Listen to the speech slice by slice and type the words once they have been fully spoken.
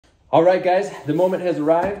All right, guys, the moment has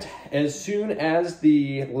arrived. As soon as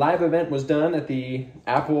the live event was done at the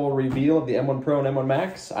Apple reveal of the M1 Pro and M1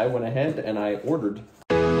 Max, I went ahead and I ordered.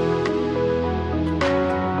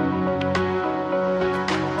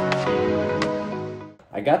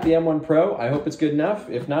 I got the M1 Pro. I hope it's good enough.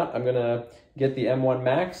 If not, I'm gonna get the M1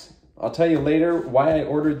 Max. I'll tell you later why I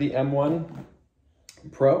ordered the M1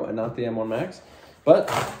 Pro and not the M1 Max. But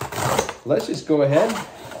let's just go ahead,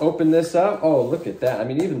 open this up. Oh, look at that. I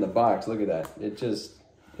mean, even the box, look at that. It just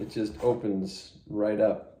opens right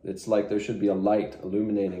up. It's like there should be a light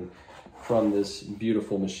illuminating from this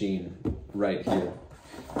beautiful machine right here.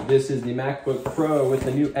 This is the MacBook Pro with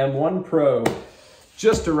the new M1 Pro.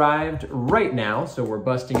 Just arrived right now, so we're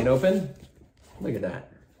busting it open. Look at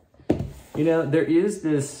that. You know, there is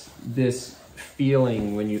this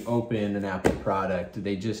feeling when you open an Apple product,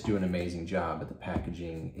 they just do an amazing job at the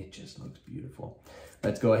packaging. It just looks beautiful.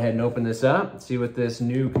 Let's go ahead and open this up, see what this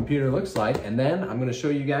new computer looks like, and then I'm gonna show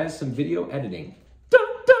you guys some video editing. Dun,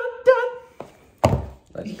 dun, dun.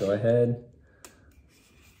 Let's go ahead,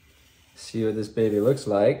 see what this baby looks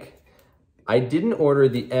like. I didn't order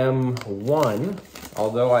the M1,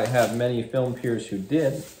 although I have many film peers who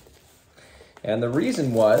did. And the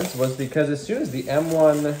reason was because as soon as the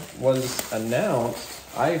M1 was announced,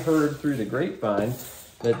 I heard through the grapevine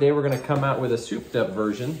that they were gonna come out with a souped up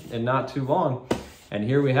version in not too long. And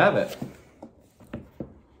here we have it.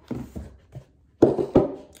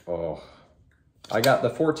 Oh, I got the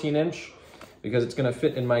 14-inch because it's gonna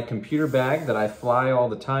fit in my computer bag that I fly all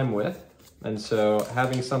the time with. And so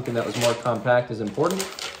having something that was more compact is important.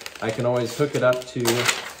 I can always hook it up to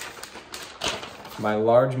my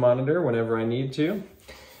large monitor whenever I need to.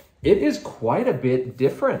 It is quite a bit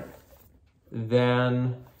different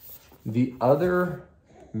than the other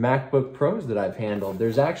MacBook Pros that I've handled.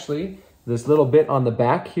 There's actually this little bit on the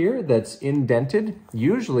back here that's indented.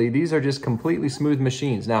 Usually these are just completely smooth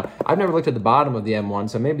machines. Now, I've never looked at the bottom of the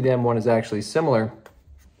M1, so maybe the M1 is actually similar.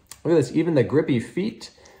 Look at this, even the grippy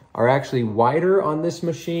feet are actually wider on this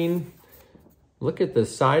machine. Look at the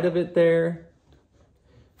side of it there.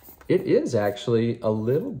 It is actually a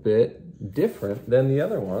little bit different than the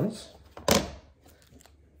other ones.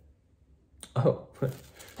 Oh,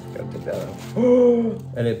 gotta take that out.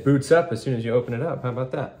 And it boots up as soon as you open it up. How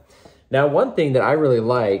about that? Now, one thing that I really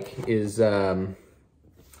like is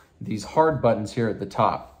these hard buttons here at the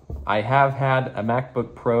top. I have had a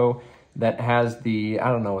MacBook Pro that has the, I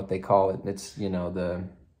don't know what they call it. It's, you know, the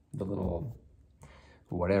little,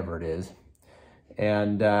 whatever it is.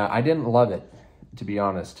 And I didn't love it, to be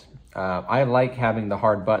honest. I like having the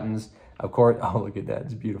hard buttons. Of course, oh, look at that,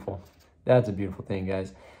 it's beautiful. That's a beautiful thing,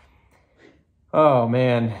 guys. Oh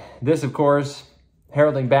man, this of course,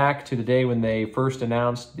 heralding back to the day when they first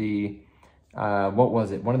announced the, what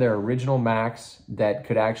was it? One of their original Macs that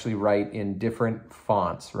could actually write in different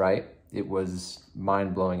fonts, right? It was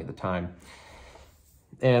mind-blowing at the time.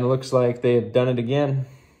 And it looks like they have done it again.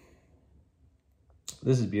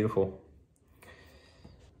 This is beautiful.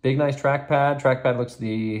 Big, nice trackpad. Trackpad looks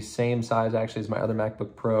the same size actually as my other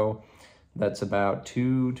MacBook Pro. That's about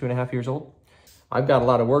two and a half years old. I've got a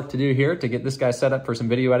lot of work to do here to get this guy set up for some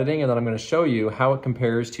video editing, and then I'm gonna show you how it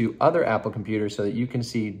compares to other Apple computers so that you can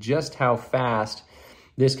see just how fast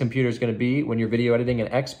this computer is gonna be when you're video editing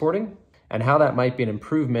and exporting, and how that might be an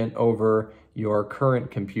improvement over your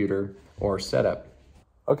current computer or setup.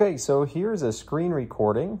 Okay, so here's a screen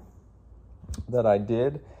recording that I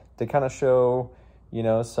did to kind of show, you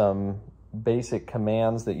know, some basic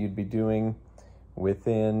commands that you'd be doing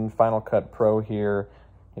within Final Cut Pro here.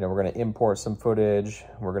 You know, we're gonna import some footage,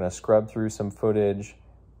 we're gonna scrub through some footage,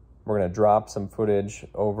 we're gonna drop some footage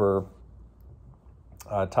over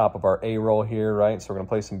top of our A-roll here, right? So we're gonna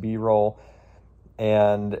play some B-roll,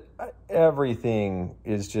 and everything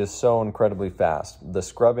is just so incredibly fast. The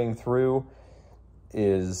scrubbing through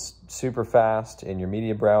is super fast in your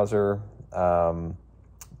media browser.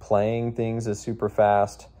 Playing things is super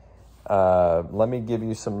fast. Let me give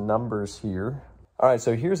you some numbers here. All right,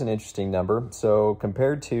 so here's an interesting number. So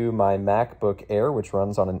compared to my MacBook Air, which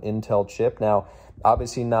runs on an Intel chip, now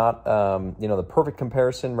obviously not you know, the perfect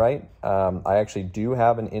comparison, right? I actually do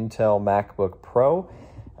have an Intel MacBook Pro,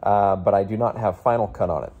 but I do not have Final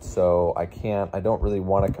Cut on it. So I don't really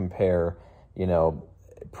want to compare, you know,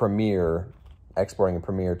 Premiere, exporting in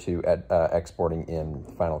Premiere to exporting in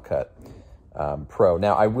Final Cut Pro.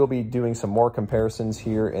 Now, I will be doing some more comparisons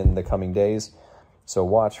here in the coming days, so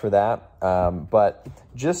watch for that. But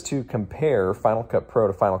just to compare Final Cut Pro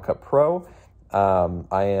to Final Cut Pro,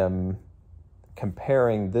 I am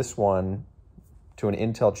comparing this one to an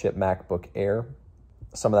Intel chip MacBook Air.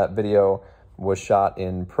 Some of that video was shot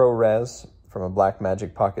in ProRes from a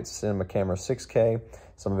Blackmagic Pocket Cinema Camera 6K.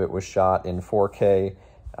 Some of it was shot in 4K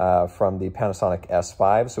from the Panasonic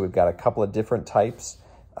S5. So we've got a couple of different types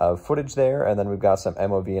of footage there, and then we've got some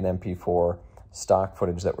MOV and MP4 stock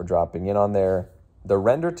footage that we're dropping in on there. The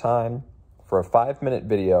render time for a 5-minute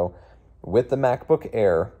video with the MacBook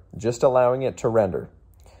Air, just allowing it to render,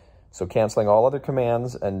 so canceling all other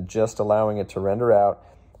commands and just allowing it to render out,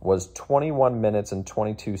 was 21 minutes and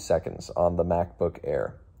 22 seconds on the MacBook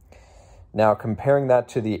Air. Now comparing that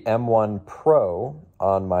to the M1 Pro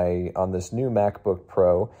on this new MacBook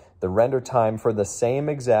Pro, the render time for the same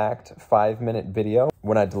exact 5-minute video,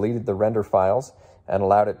 when I deleted the render files and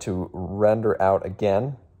allowed it to render out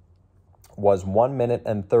again, was 1 minute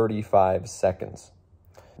and 35 seconds.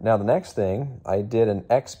 Now the next thing, I did an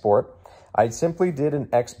export. I simply did an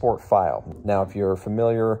export file. Now if you're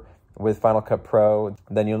familiar with Final Cut Pro,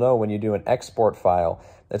 then you'll know when you do an export file,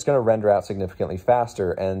 it's going to render out significantly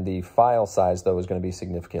faster, and the file size though is going to be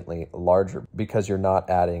significantly larger because you're not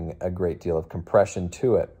adding a great deal of compression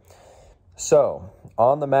to it. So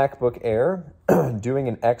on the MacBook Air, doing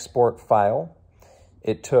an export file,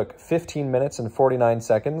 it took 15 minutes and 49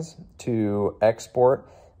 seconds to export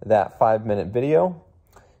that 5-minute video.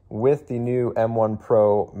 With the new M1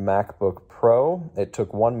 Pro MacBook Pro, it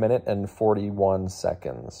took 1 minute and 41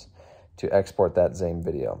 seconds to export that same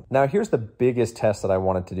video. Now here's the biggest test that I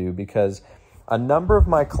wanted to do, because a number of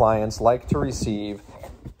my clients like to receive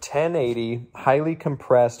 1080 highly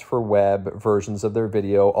compressed for web versions of their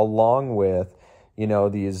video, along with, you know,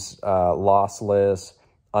 these lossless,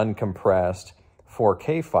 uncompressed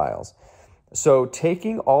 4K files. So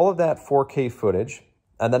taking all of that 4K footage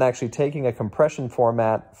and then actually taking a compression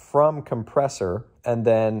format from compressor and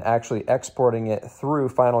then actually exporting it through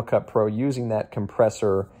Final Cut Pro using that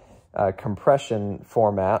compressor compression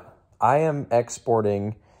format, I am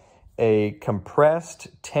exporting a compressed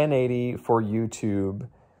 1080 for YouTube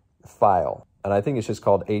file. And I think it's just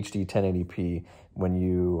called HD 1080p when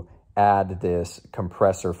you add this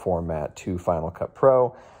compressor format to Final Cut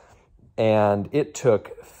Pro. And it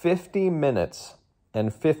took 50 minutes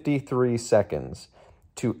and 53 seconds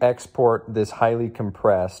to export this highly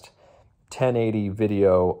compressed 1080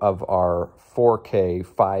 video of our 4K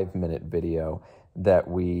 5-minute video that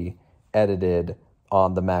we edited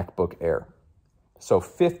on the MacBook Air. So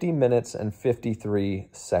 50 minutes and 53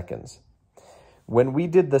 seconds. When we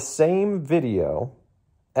did the same video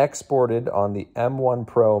exported on the M1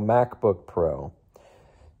 Pro MacBook Pro,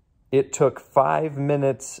 it took 5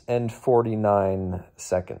 minutes and 49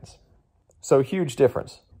 seconds. So huge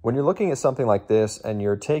difference. When you're looking at something like this and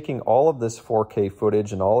you're taking all of this 4K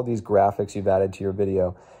footage and all of these graphics you've added to your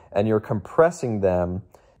video and you're compressing them,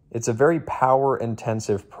 it's a very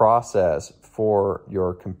power-intensive process for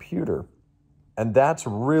your computer. And that's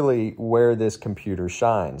really where this computer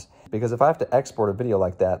shines. Because if I have to export a video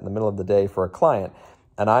like that in the middle of the day for a client,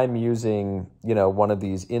 and I'm using, you know, one of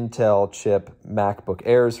these Intel chip MacBook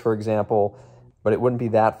Airs, for example, but it wouldn't be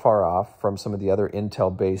that far off from some of the other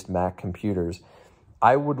Intel-based Mac computers,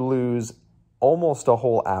 I would lose almost a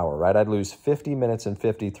whole hour, right? I'd lose 50 minutes and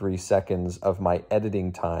 53 seconds of my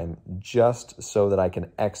editing time just so that I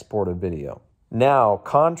can export a video. Now,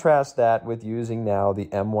 contrast that with using now the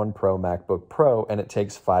M1 Pro MacBook Pro, and it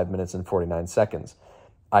takes 5 minutes and 49 seconds.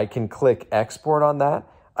 I can click export on that.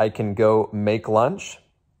 I can go make lunch.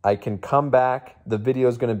 I can come back. The video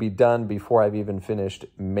is going to be done before I've even finished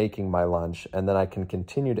making my lunch, and then I can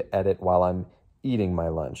continue to edit while I'm eating my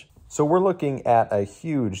lunch. So we're looking at a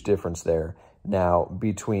huge difference there now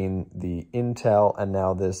between the Intel and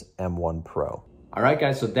now this M1 Pro. All right,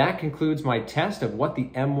 guys, so that concludes my test of what the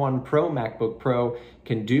M1 Pro MacBook Pro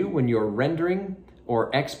can do when you're rendering or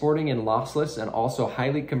exporting in lossless and also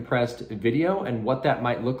highly compressed video, and what that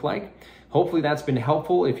might look like. Hopefully that's been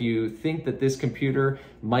helpful if you think that this computer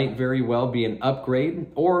might very well be an upgrade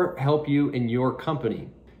or help you in your company.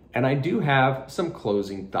 And I do have some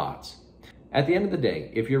closing thoughts. At the end of the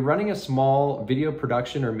day, if you're running a small video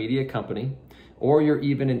production or media company, or you're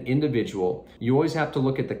even an individual, you always have to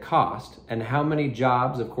look at the cost and how many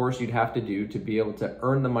jobs, of course, you'd have to do to be able to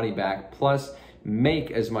earn the money back, plus make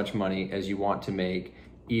as much money as you want to make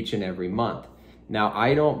each and every month. Now,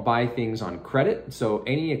 I don't buy things on credit, so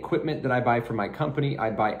any equipment that I buy for my company, I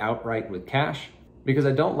buy outright with cash, because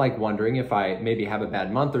I don't like wondering if I maybe have a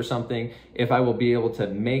bad month or something, if I will be able to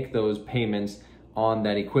make those payments on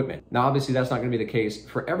that equipment. Now, obviously, that's not gonna be the case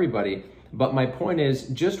for everybody, but my point is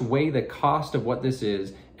just weigh the cost of what this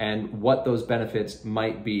is and what those benefits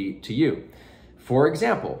might be to you. For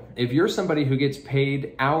example, if you're somebody who gets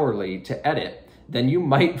paid hourly to edit, then you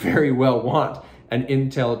might very well want an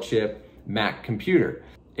Intel chip Mac computer.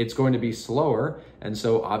 It's going to be slower, and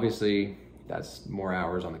so obviously that's more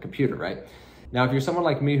hours on the computer, right? Now, if you're someone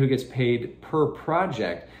like me who gets paid per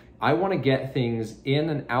project, I want to get things in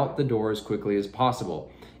and out the door as quickly as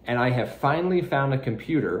possible. And I have finally found a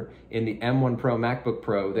computer in the M1 Pro MacBook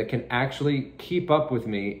Pro that can actually keep up with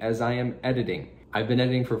me as I am editing. I've been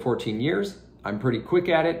editing for 14 years. I'm pretty quick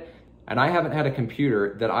at it. And I haven't had a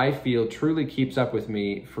computer that I feel truly keeps up with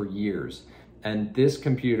me for years. And this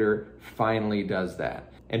computer finally does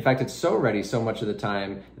that. In fact, it's so ready so much of the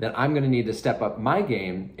time that I'm gonna need to step up my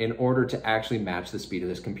game in order to actually match the speed of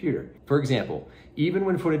this computer. For example, even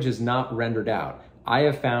when footage is not rendered out, I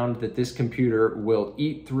have found that this computer will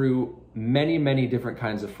eat through many, many different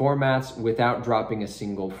kinds of formats without dropping a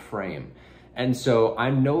single frame. And so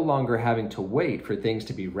I'm no longer having to wait for things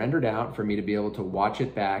to be rendered out for me to be able to watch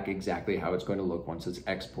it back exactly how it's going to look once it's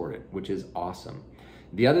exported, which is awesome.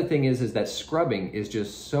 The other thing is that scrubbing is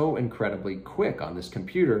just so incredibly quick on this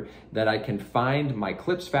computer that I can find my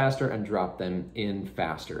clips faster and drop them in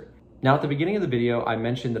faster. Now, at the beginning of the video, I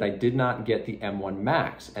mentioned that I did not get the M1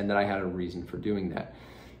 Max and that I had a reason for doing that.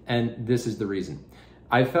 And this is the reason.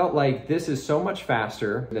 I felt like this is so much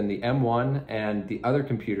faster than the M1 and the other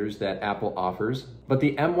computers that Apple offers, but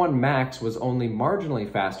the M1 Max was only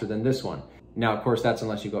marginally faster than this one. Now, of course, that's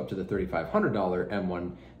unless you go up to the $3,500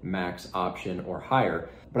 M1 Max option or higher.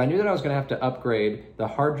 But I knew that I was gonna have to upgrade the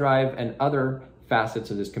hard drive and other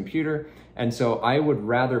facets of this computer. And so I would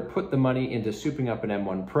rather put the money into souping up an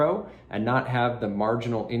M1 Pro and not have the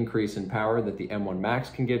marginal increase in power that the M1 Max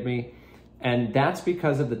can give me. And that's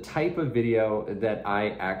because of the type of video that I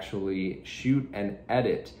actually shoot and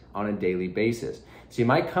edit on a daily basis. See,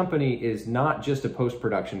 my company is not just a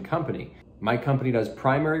post-production company. My company does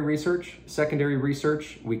primary research, secondary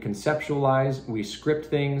research, we conceptualize, we script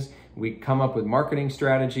things, we come up with marketing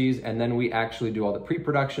strategies, and then we actually do all the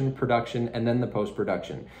pre-production, production, and then the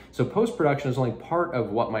post-production. So post-production is only part of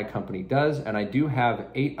what my company does, and I do have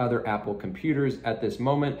 8 other Apple computers at this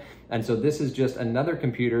moment, and so this is just another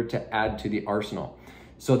computer to add to the arsenal.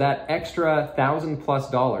 So that extra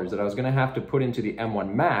 $1,000+ that I was gonna have to put into the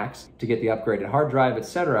M1 Max to get the upgraded hard drive,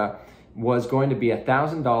 etc., was going to be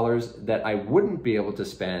 $1,000 that I wouldn't be able to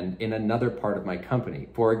spend in another part of my company.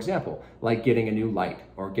 For example, like getting a new light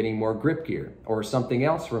or getting more grip gear or something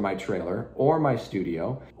else for my trailer or my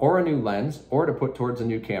studio or a new lens or to put towards a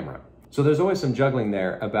new camera. So there's always some juggling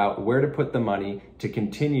there about where to put the money to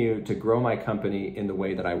continue to grow my company in the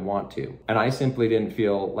way that I want to. And I simply didn't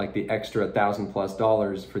feel like the extra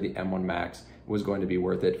 $1,000+ for the M1 Max was going to be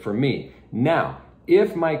worth it for me. Now,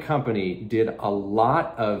 if my company did a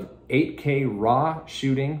lot of 8K RAW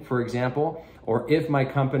shooting, for example, or if my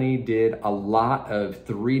company did a lot of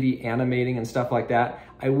 3D animating and stuff like that,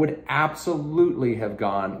 I would absolutely have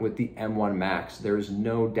gone with the M1 Max. There's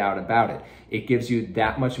no doubt about it. It gives you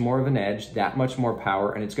that much more of an edge, that much more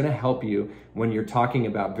power, and it's gonna help you when you're talking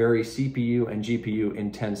about very CPU and GPU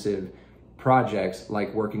intensive projects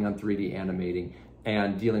like working on 3D animating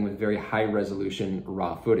and dealing with very high resolution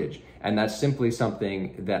raw footage. And that's simply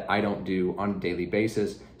something that I don't do on a daily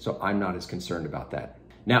basis, so I'm not as concerned about that.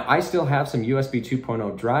 Now, I still have some USB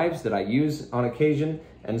 2.0 drives that I use on occasion,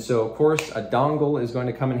 and so of course a dongle is going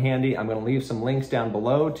to come in handy. I'm gonna leave some links down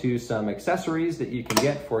below to some accessories that you can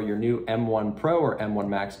get for your new M1 Pro or M1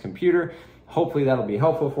 Max computer. Hopefully that'll be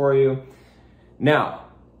helpful for you. Now,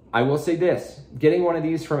 I will say this, getting one of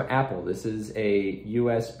these from Apple, this is a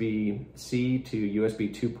USB-C to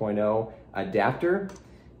USB 2.0 adapter,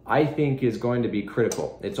 I think is going to be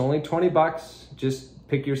critical. It's only 20 bucks, just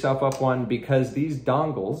pick yourself up one, because these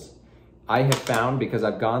dongles, I have found, because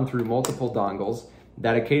I've gone through multiple dongles,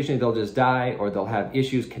 that occasionally they'll just die or they'll have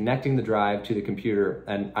issues connecting the drive to the computer,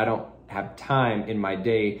 and I don't have time in my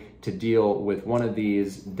day to deal with one of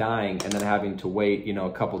these dying and then having to wait, a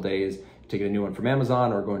couple days to get a new one from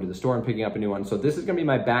Amazon or going to the store and picking up a new one. So this is gonna be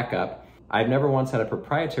my backup. I've never once had a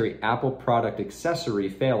proprietary Apple product accessory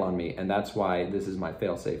fail on me, and that's why this is my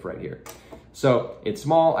fail-safe right here. So it's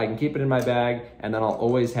small, I can keep it in my bag, and then I'll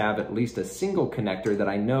always have at least a single connector that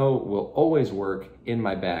I know will always work in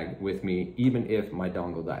my bag with me, even if my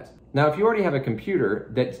dongle dies. Now, if you already have a computer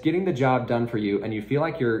that's getting the job done for you and you feel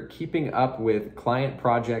like you're keeping up with client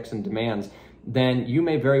projects and demands, then you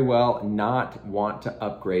may very well not want to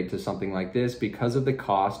upgrade to something like this because of the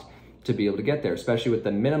cost to be able to get there, especially with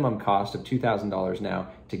the minimum cost of $2,000 now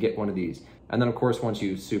to get one of these. And then of course, once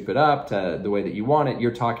you soup it up to the way that you want it,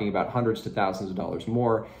 you're talking about hundreds to thousands of dollars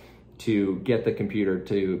more to get the computer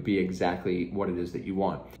to be exactly what it is that you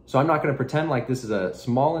want. So I'm not gonna pretend like this is a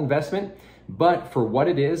small investment, But for what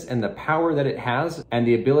it is and the power that it has and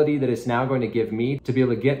the ability that it's now going to give me to be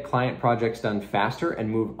able to get client projects done faster and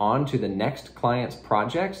move on to the next client's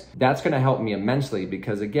projects, that's going to help me immensely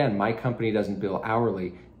because again, my company doesn't bill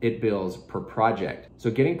hourly, it bills per project.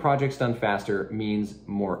 So getting projects done faster means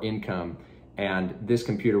more income, and this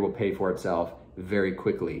computer will pay for itself very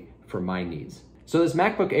quickly for my needs. So this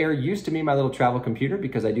MacBook Air used to be my little travel computer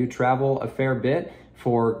because I do travel a fair bit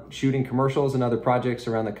for shooting commercials and other projects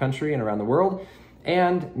around the country and around the world.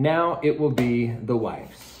 And now it will be the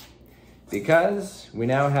wife's, because we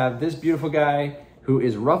now have this beautiful guy who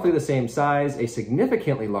is roughly the same size, a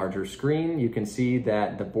significantly larger screen. You can see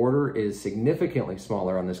that the border is significantly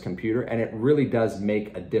smaller on this computer, and it really does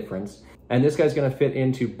make a difference. And this guy's gonna fit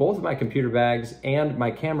into both of my computer bags and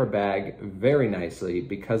my camera bag very nicely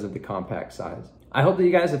because of the compact size. I hope that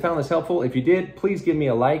you guys have found this helpful. If you did, please give me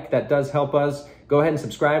a like. That does help us. Go ahead and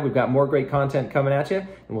subscribe. We've got more great content coming at you, and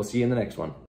we'll see you in the next one.